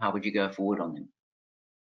 How would you go forward on them?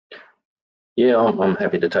 Yeah, I'm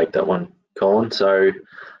happy to take that one, Colin. So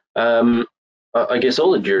I guess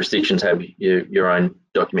all the jurisdictions have your own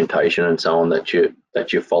documentation and so on that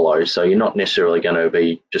you follow. So you're not necessarily going to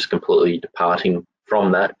be just completely departing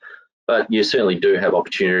from that, but you certainly do have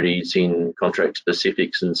opportunities in contract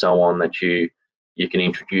specifics and so on that you can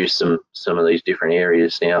introduce some of these different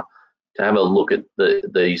areas. Now, to have a look at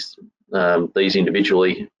these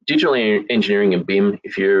individually, digital engineering and BIM,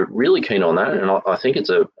 if you're really keen on that, and I think it's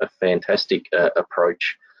a fantastic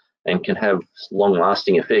approach and can have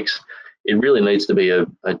long-lasting effects, it really needs to be a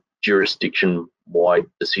jurisdiction-wide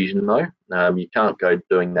decision though. You can't go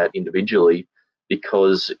doing that individually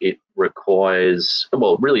because it requires,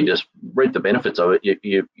 well, really just reap the benefits of it.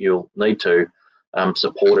 You'll need to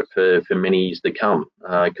support it for many years to come,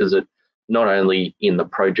 because it not only in the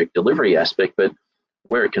project delivery aspect, but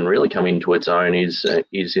where it can really come into its own is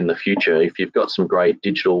in the future. If you've got some great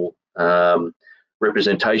digital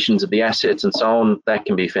representations of the assets and so on, that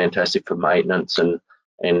can be fantastic for maintenance and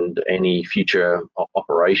any future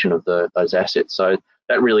operation of those assets. So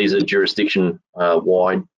that really is a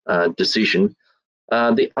jurisdiction-wide decision.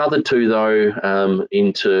 The other two, though,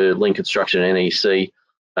 into lean construction and NEC,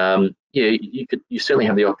 yeah, you certainly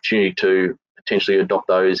have the opportunity to potentially adopt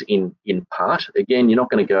those in part. Again, you're not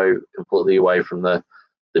going to go completely away from the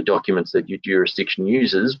documents that your jurisdiction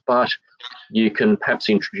uses, but you can perhaps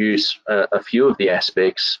introduce a few of the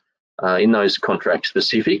aspects in those contract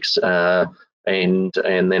specifics, and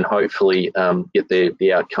then hopefully get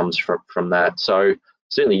the outcomes from that. So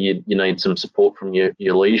certainly you need some support from your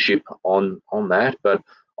leadership on that, but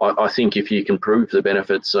I think if you can prove the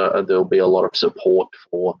benefits, there'll be a lot of support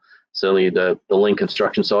for certainly the lean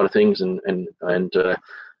construction side of things, and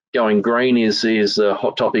going green is a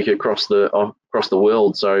hot topic across the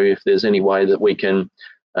world. So if there's any way that we can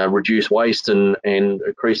reduce waste and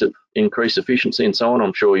increase efficiency and so on,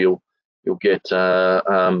 I'm sure you'll get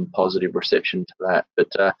positive reception to that.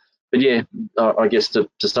 But yeah, I guess to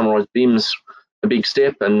summarise, BIM's a big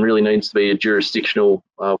step and really needs to be a jurisdictional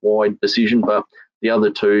wide decision, but the other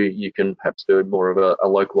two you can perhaps do more of a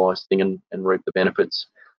localised thing and reap the benefits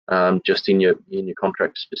just in your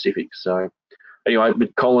contract specifics. So anyway,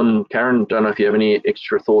 with Colin, Karen, don't know if you have any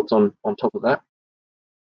extra thoughts on top of that.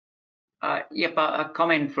 Yep, a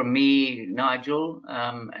comment from me, Nigel,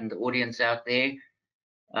 and the audience out there.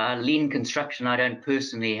 Lean construction, I don't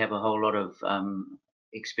personally have a whole lot of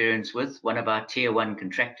experience with. One of our tier 1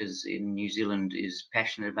 contractors in New Zealand is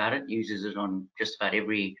passionate about it, uses it on just about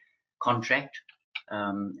every contract,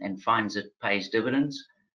 and finds it pays dividends.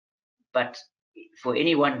 But for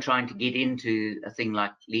anyone trying to get into a thing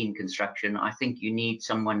like lean construction, I think you need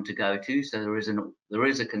someone to go to. So there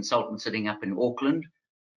is a consultant sitting up in Auckland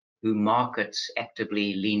who markets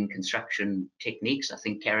actively lean construction techniques. I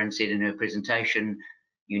think Karen said in her presentation,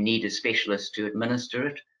 you need a specialist to administer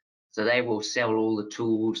it. So they will sell all the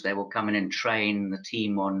tools, they will come in and train the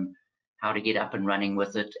team on how to get up and running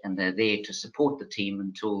with it, and they're there to support the team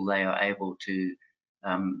until they are able to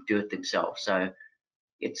do it themselves. So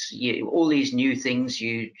it's all these new things,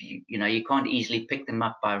 you know, you can't easily pick them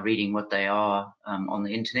up by reading what they are on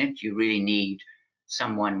the internet. You really need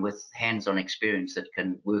someone with hands-on experience that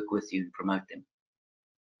can work with you and promote them.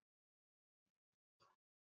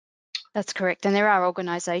 That's correct, and there are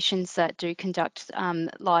organisations that do conduct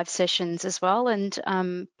live sessions as well, and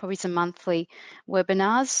probably some monthly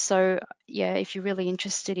webinars. So yeah, if you're really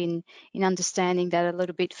interested in understanding that a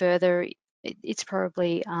little bit further, it's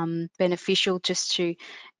probably beneficial just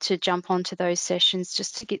to jump onto those sessions,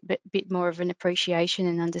 just to get a bit more of an appreciation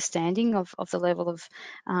and understanding of the level of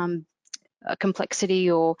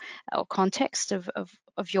complexity or context of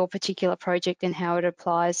your particular project and how it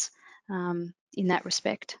applies in that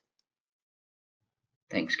respect.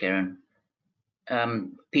 Thanks, Karen.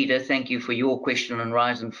 Peter, thank you for your question on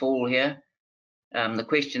rise and fall here. The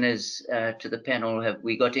question is to the panel, have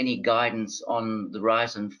we got any guidance on the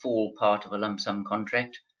rise and fall part of a lump sum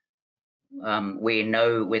contract where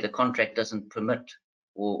the contract doesn't permit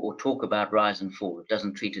or talk about rise and fall, it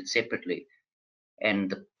doesn't treat it separately? And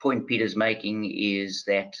the point Peter's making is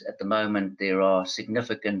that at the moment there are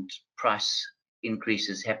significant price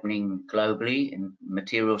increases happening globally in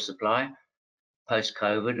material supply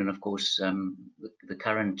post-COVID, and of course the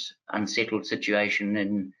current unsettled situation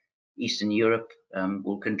in Eastern Europe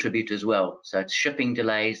will contribute as well. So it's shipping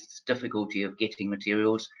delays, it's difficulty of getting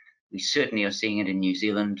materials. We certainly are seeing it in New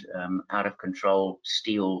Zealand, out of control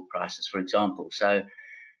steel prices, for example. So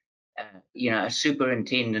a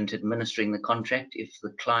superintendent administering the contract, if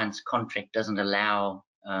the client's contract doesn't allow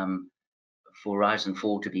for rise and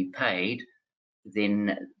fall to be paid,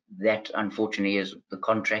 then that unfortunately is the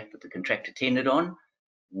contract that the contractor tendered on.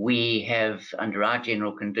 We have, under our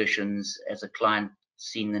general conditions as a client,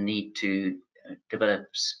 seen the need to develop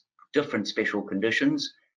different special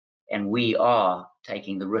conditions, and we are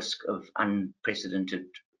taking the risk of unprecedented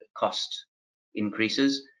cost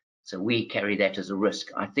increases. So we carry that as a risk.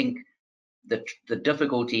 I think that the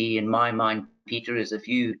difficulty in my mind, Peter, is if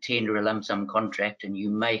you tender a lump sum contract and you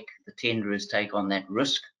make the tenderers take on that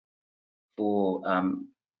risk for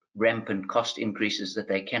rampant cost increases that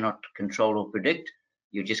they cannot control or predict,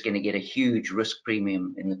 you're just going to get a huge risk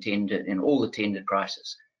premium in the tender, in all the tendered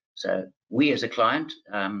prices. So we as a client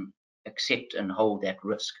accept and hold that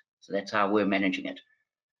risk. So that's how we're managing it.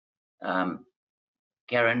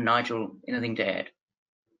 Karen, Nigel, anything to add?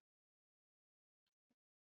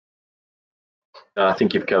 I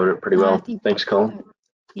think you've covered it pretty well. Thanks, Colin.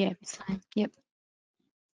 Yeah, it's fine. Yep.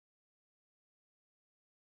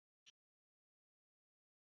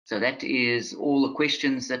 So that is all the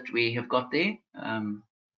questions that we have got there.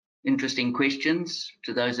 Interesting questions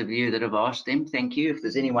to those of you that have asked them. Thank you. If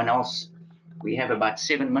there's anyone else, we have about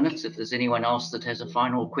 7 minutes. If there's anyone else that has a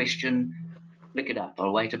final question, flick it up.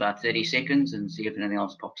 I'll wait about 30 seconds and see if anything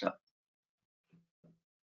else pops up.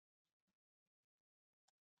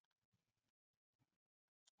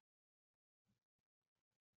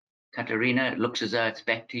 Katarina, it looks as though it's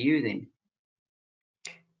back to you then.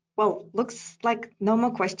 Well, looks like no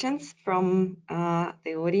more questions from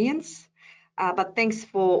the audience. But thanks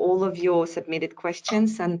for all of your submitted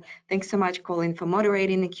questions, and thanks so much, Colin, for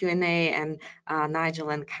moderating the Q&A, and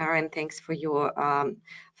Nigel and Karen, thanks for your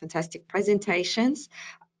fantastic presentations.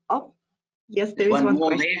 Oh, yes, there is one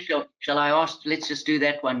more question. there. Shall I ask? Let's just do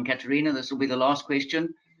that one, Katarina. This will be the last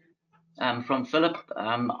question from Philip.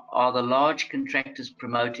 Are the large contractors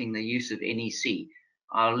promoting the use of NEC?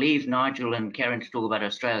 I'll leave Nigel and Karen to talk about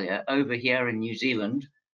Australia. Over here in New Zealand,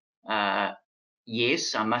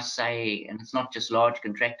 yes, I must say, and it's not just large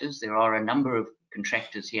contractors, there are a number of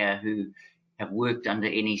contractors here who have worked under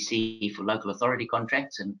NEC for local authority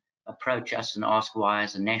contracts and approach us and ask why,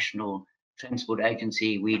 as a national transport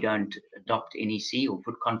agency, we don't adopt NEC or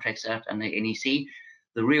put contracts out under NEC.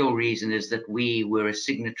 The real reason is that we were a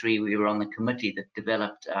signatory, we were on the committee that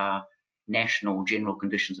developed our national general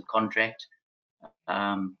conditions of contract,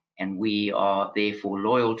 and we are therefore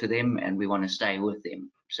loyal to them and we want to stay with them.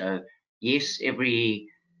 So yes, every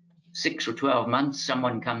 6 or 12 months,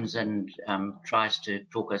 someone comes and tries to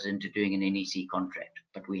talk us into doing an NEC contract,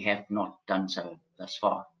 but we have not done so thus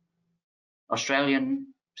far. Australian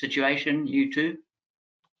situation, you too?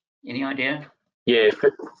 Any idea? Yeah,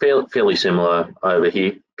 fairly similar over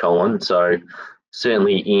here, Colin. So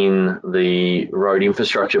certainly in the road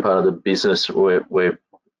infrastructure part of the business, we're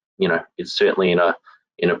it's certainly in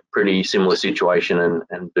a pretty similar situation,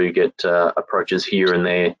 and do get approaches here and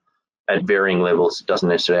there at varying levels. It doesn't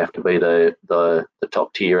necessarily have to be the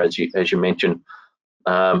top tier, as you mentioned,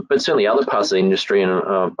 but certainly other parts of the industry,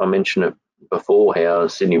 and I mentioned it before, how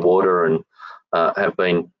Sydney Water and have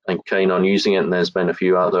been keen on using it, and there's been a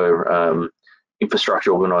few other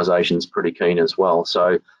infrastructure organisations pretty keen as well.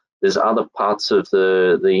 So there's other parts of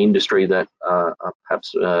the industry that are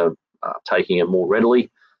perhaps taking it more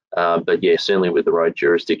readily. But yeah, certainly with the road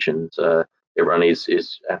jurisdictions, everyone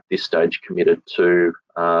is at this stage committed to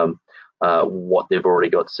what they've already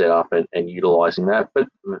got set up and utilising that. But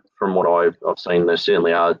from what I've seen, they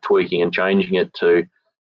certainly are tweaking and changing it to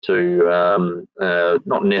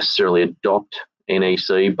not necessarily adopt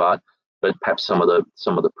NEC, but perhaps some of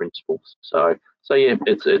the principles. So yeah,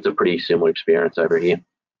 it's a pretty similar experience over here.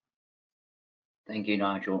 Thank you,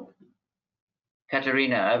 Nigel.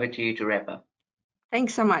 Katerina, over to you to wrap up.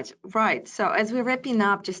 Thanks so much. Right, so as we're wrapping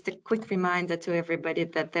up, just a quick reminder to everybody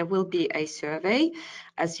that there will be a survey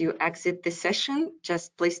as you exit this session.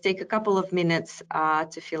 Just please take a couple of minutes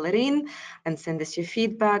to fill it in and send us your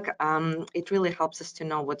feedback. It really helps us to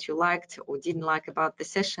know what you liked or didn't like about the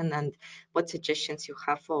session and what suggestions you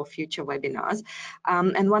have for future webinars.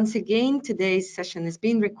 And once again, today's session is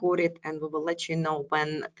being recorded and we will let you know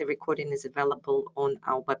when the recording is available on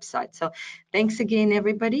our website. So thanks again,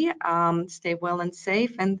 everybody. Stay well and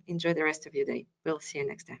safe and enjoy the rest of your day. We'll see you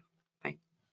next time.